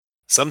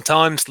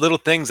 Sometimes little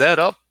things add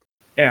up.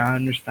 Yeah, I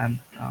understand.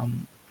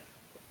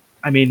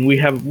 I mean,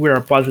 we're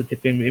a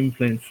positive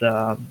influence,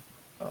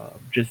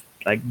 just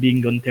like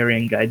being on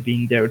Therian Guide,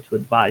 being there to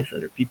advise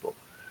other people.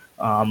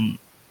 Um,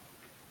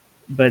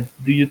 but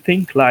do you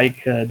think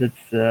like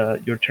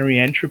that your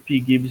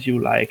Therianthropy gives you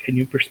like a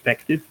new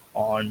perspective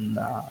on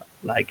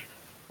like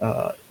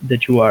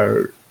that you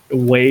are a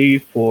way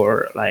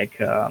for like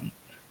the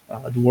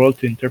world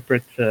to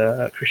interpret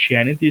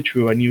Christianity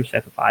through a new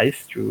set of eyes,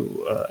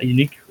 through a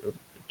unique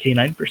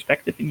canine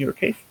perspective in your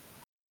case?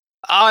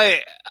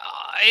 I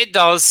it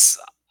does.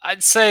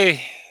 I'd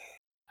say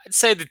I'd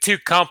say the two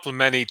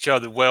complement each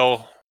other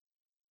well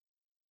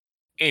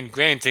in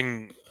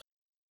granting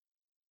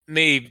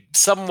me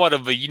somewhat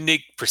of a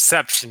unique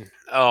perception.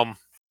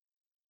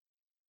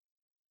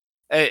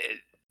 Eh,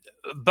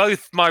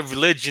 Both my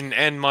religion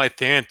and my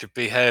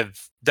theanthropy have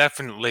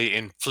definitely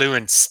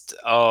influenced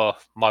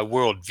my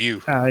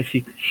worldview. I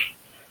see.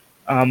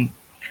 Um,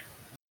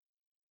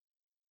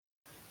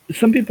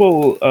 some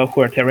people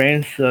who are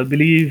Terrans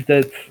believe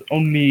that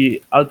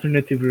only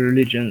alternative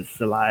religions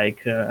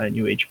like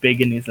New Age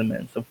paganism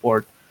and so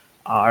forth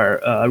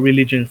are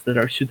religions that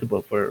are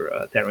suitable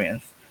for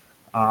Terrans.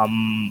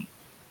 Um,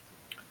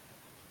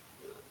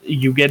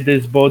 you get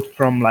this both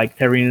from like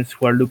Terrans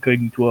who are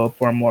looking to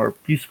for a more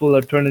peaceful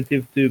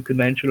alternative to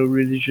conventional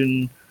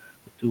religion,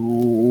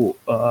 to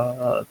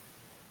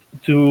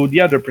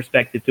the other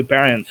perspective, to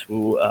parents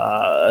who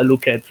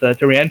look at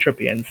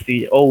therianthropy and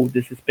see, oh,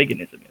 this is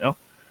paganism.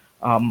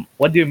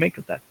 What do you make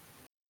of that?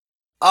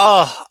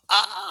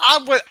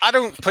 I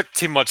don't put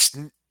too much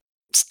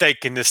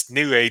stake in this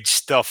New Age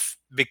stuff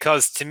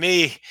because to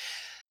me,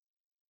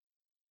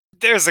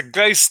 there's a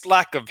gross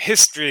lack of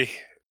history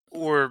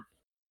or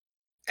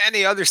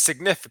any other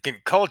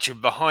significant culture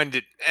behind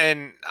it,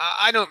 and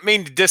I don't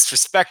mean to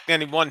disrespect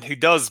anyone who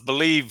does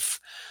believe,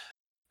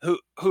 who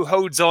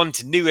holds on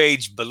to New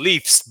Age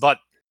beliefs, but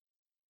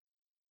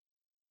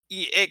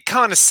it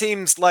kind of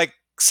seems like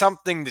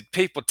something that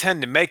people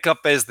tend to make up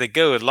as they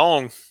go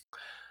along.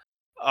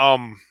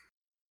 Um,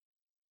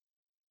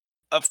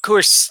 of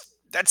course,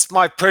 that's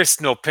my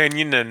personal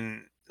opinion,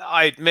 and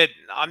I admit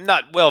I'm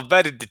not well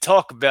vetted to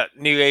talk about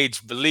New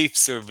Age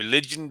beliefs or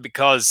religion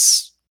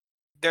because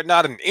they're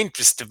not an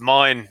interest of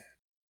mine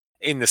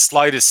in the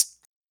slightest.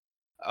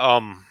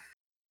 Um,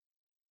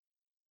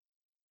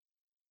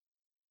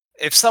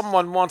 if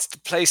someone wants to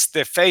place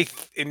their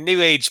faith in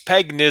New Age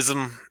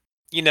paganism,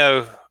 you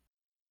know,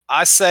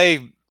 I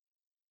say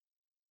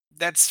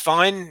that's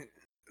fine.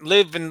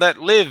 Live and let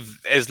live,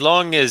 as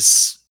long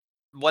as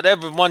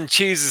whatever one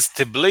chooses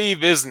to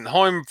believe isn't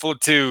harmful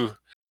to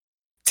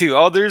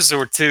others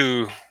or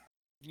to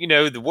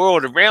the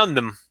world around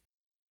them.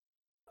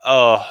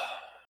 Uh,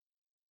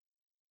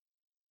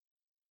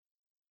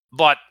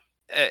 but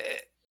uh,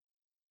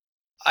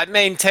 I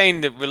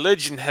maintain that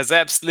religion has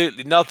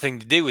absolutely nothing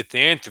to do with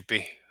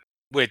theanthropy,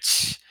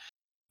 which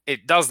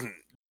it doesn't.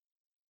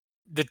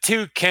 The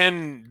two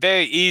can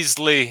very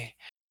easily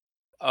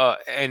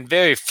and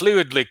very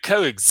fluidly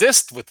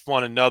coexist with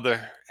one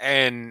another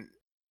and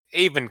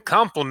even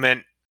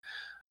complement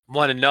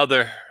one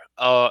another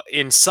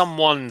in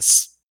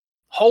someone's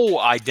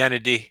whole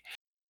identity,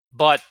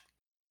 but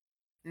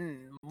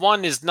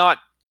one is not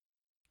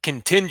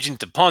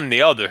contingent upon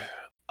the other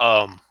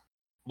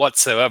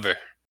whatsoever.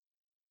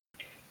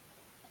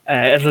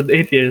 As an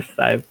atheist,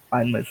 I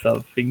find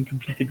myself in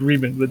complete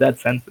agreement with that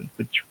sentence,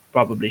 which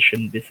probably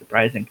shouldn't be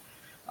surprising.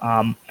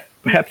 Um,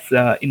 Perhaps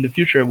in the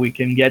future we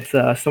can get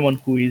someone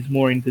who is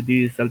more into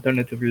these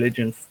alternative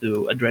religions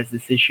to address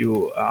this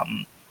issue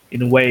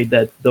in a way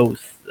that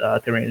those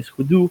Terranians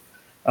who do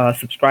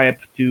subscribe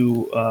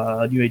to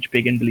New Age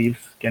pagan beliefs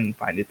can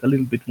find it a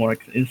little bit more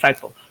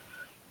insightful.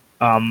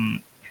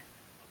 Um,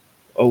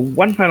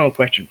 One final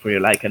question for you,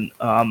 Lycan.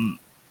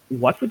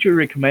 What would you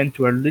recommend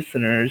to our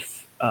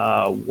listeners?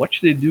 What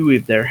should they do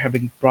if they're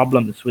having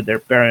problems with their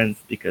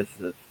parents because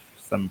of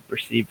some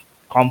perceived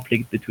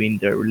conflict between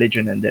their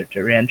religion and their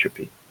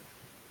therianthropy?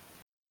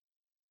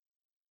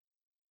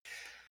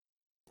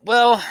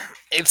 Well,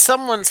 if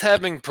someone's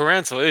having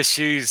parental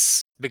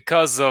issues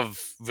because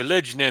of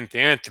religion and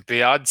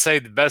theanthropy, I'd say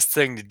the best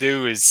thing to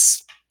do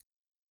is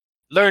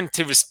learn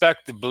to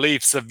respect the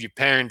beliefs of your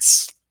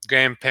parents,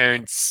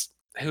 grandparents,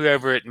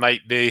 whoever it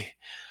might be,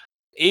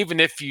 even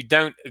if you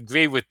don't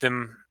agree with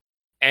them,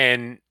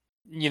 and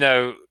you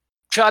know,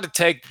 try to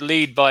take the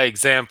lead by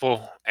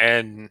example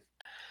and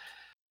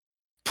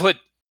put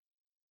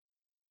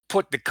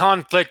put the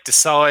conflict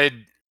aside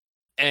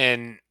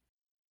and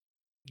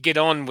get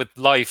on with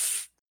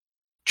life.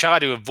 Try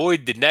to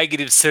avoid the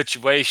negative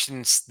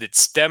situations that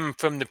stem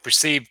from the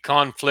perceived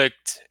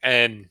conflict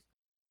and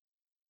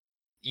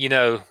you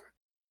know,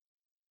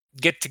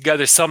 get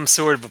together some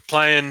sort of a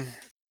plan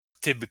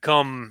to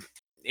become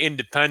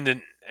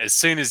independent as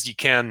soon as you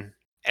can.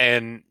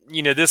 And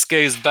this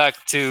goes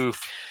back to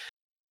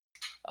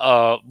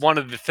one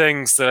of the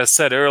things that I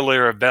said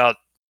earlier about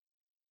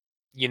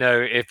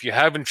if you're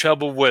having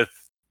trouble with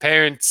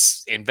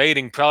parents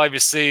invading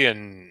privacy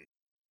and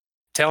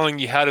telling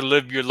you how to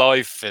live your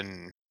life,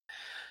 and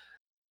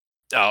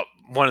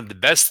one of the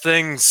best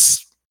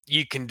things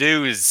you can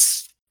do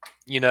is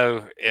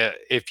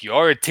if you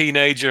are a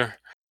teenager,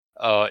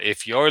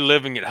 if you are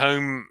living at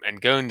home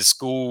and going to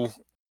school,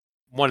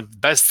 one of the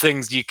best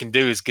things you can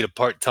do is get a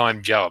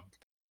part-time job.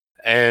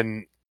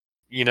 And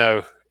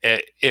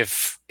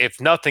if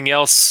nothing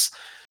else,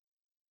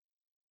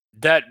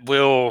 that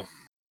will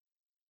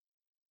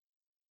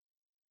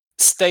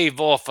stave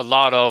off a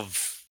lot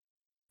of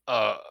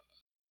uh,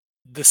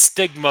 the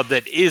stigma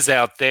that is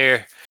out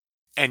there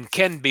and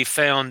can be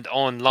found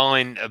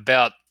online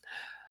about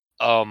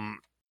um,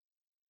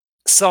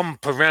 some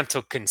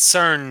parental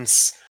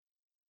concerns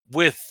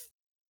with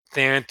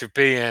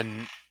theanthropy,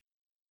 and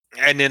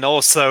then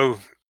also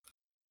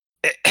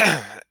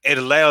it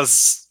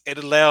allows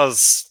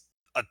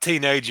a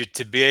teenager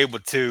to be able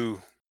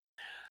to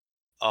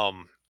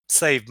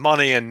save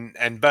money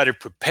and better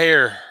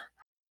prepare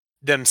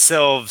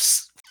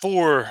themselves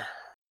for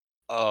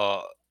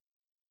uh,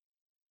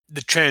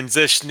 the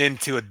transition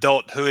into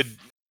adulthood,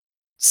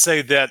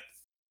 so that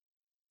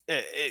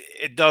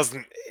it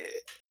doesn't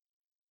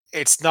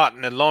it's not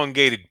an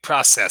elongated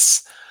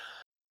process.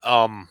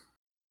 um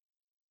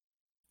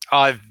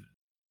i've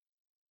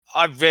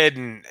I've read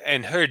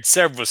and heard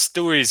several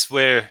stories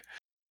where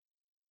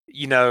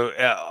you know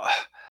uh,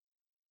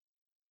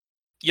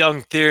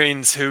 young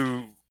Therians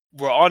who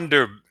were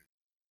under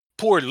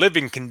poor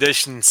living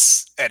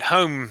conditions at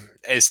home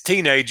as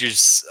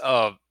teenagers.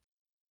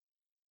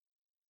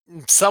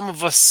 Some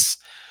of us,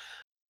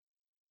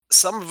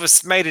 some of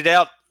us made it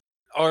out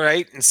all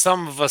right, and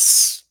some of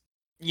us,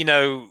 you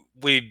know,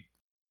 we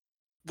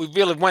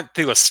really went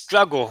through a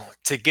struggle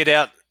to get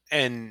out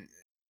and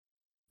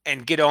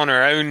get on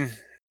our own.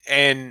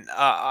 And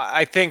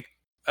I think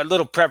a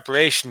little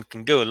preparation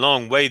can go a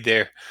long way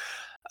there.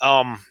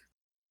 Um,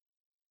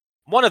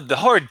 One of the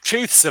hard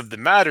truths of the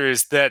matter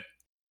is that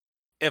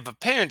if a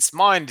parent's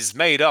mind is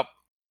made up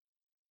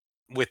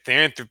with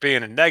theanthropy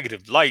in a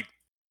negative light,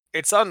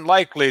 it's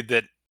unlikely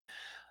that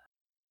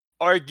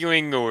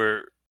arguing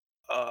or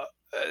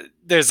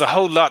there's a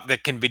whole lot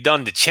that can be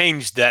done to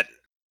change that.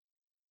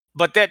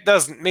 But that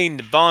doesn't mean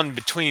the bond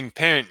between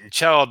parent and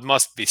child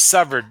must be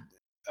severed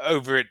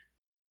over it.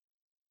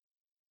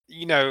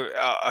 You know,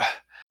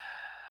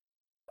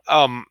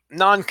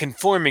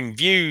 non-conforming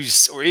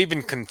views or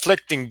even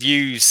conflicting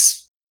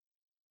views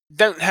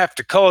don't have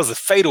to cause a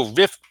fatal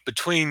rift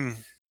between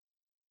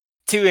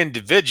two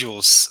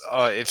individuals.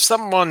 If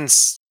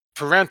someone's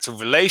parental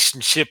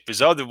relationship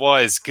is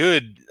otherwise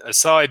good,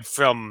 aside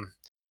from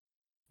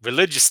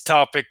religious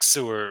topics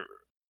or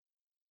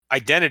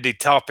identity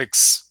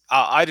topics,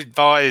 I'd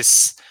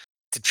advise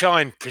to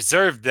try and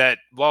preserve that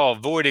while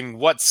avoiding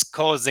what's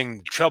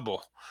causing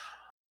trouble.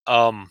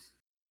 Um,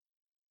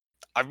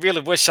 I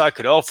really wish I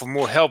could offer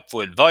more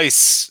helpful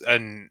advice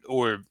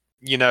or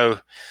you know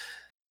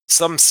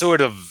some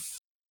sort of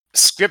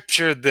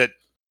scripture that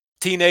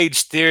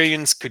teenage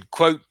Therians could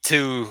quote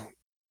to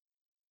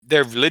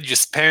their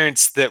religious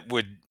parents that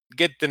would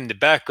get them to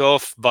back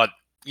off. But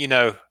you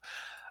know,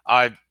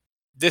 I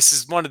this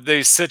is one of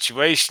those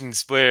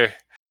situations where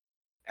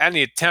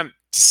any attempt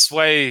to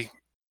sway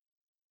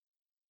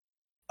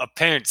a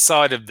parent's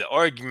side of the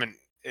argument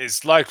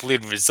is likely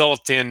to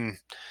result in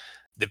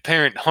the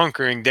parent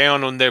hunkering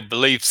down on their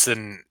beliefs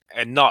and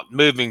not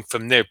moving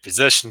from their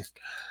position.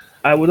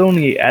 I would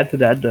only add to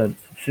that that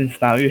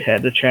since now you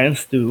had a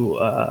chance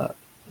to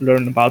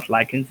learn about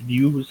Lycan's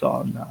views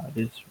on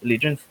these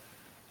religions,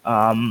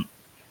 um,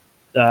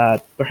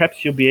 that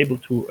perhaps you'll be able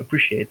to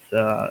appreciate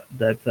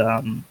that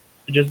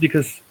just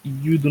because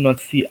you do not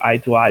see eye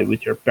to eye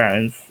with your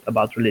parents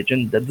about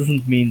religion, that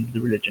doesn't mean the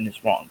religion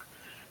is wrong.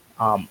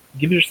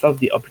 Give yourself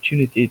the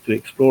opportunity to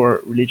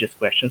explore religious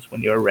questions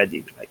when you're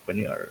ready, like when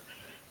you're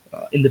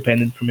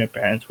independent from your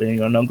parents, when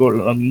you're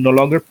no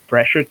longer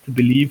pressured to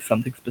believe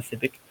something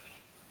specific.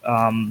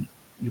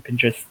 You can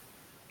just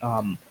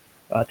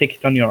take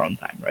it on your own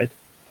time, right?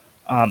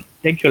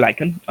 Thank you,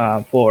 Lycan,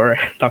 for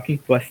talking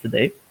to us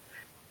today.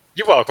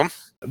 You're welcome.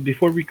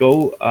 Before we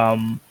go,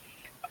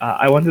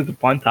 I wanted to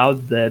point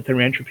out that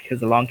Therianthropy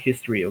has a long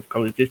history of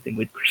coexisting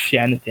with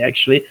Christianity,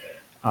 actually.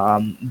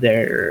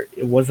 There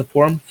was a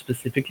forum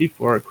specifically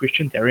for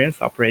Christian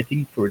Therians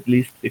operating for at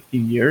least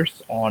 15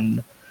 years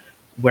on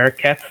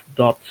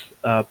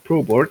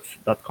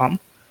werecat.proboards.com,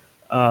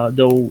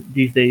 though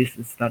these days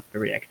it's not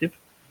very active.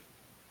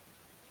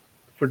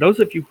 For those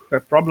of you who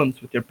have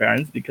problems with your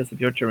parents because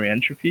of your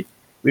Therianthropy,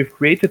 we've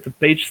created a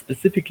page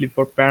specifically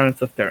for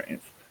parents of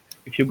Therians.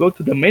 If you go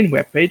to the main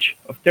webpage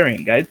of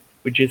Therian Guide,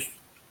 which is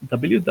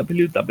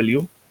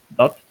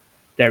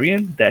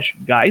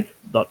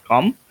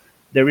www.therian-guide.com,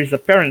 there is a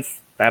Parents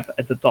tab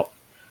at the top.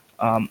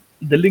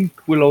 The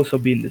link will also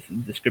be in the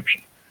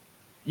description.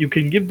 You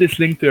can give this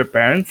link to your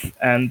parents,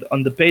 and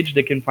on the page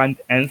they can find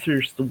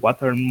answers to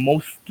what are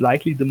most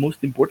likely the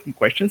most important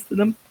questions to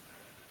them.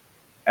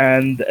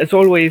 And as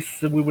always,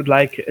 we would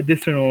like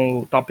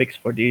additional topics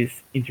for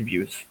these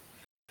interviews.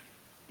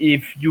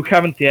 If you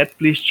haven't yet,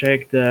 please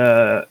check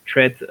the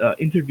thread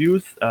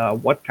interviews.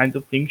 What kind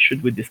of things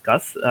should we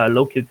discuss?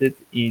 Located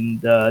in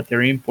the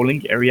Therian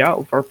polling area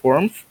of our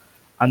forums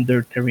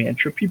under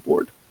Therianthropy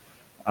board.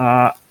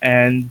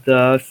 And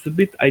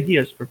submit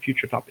ideas for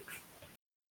future topics.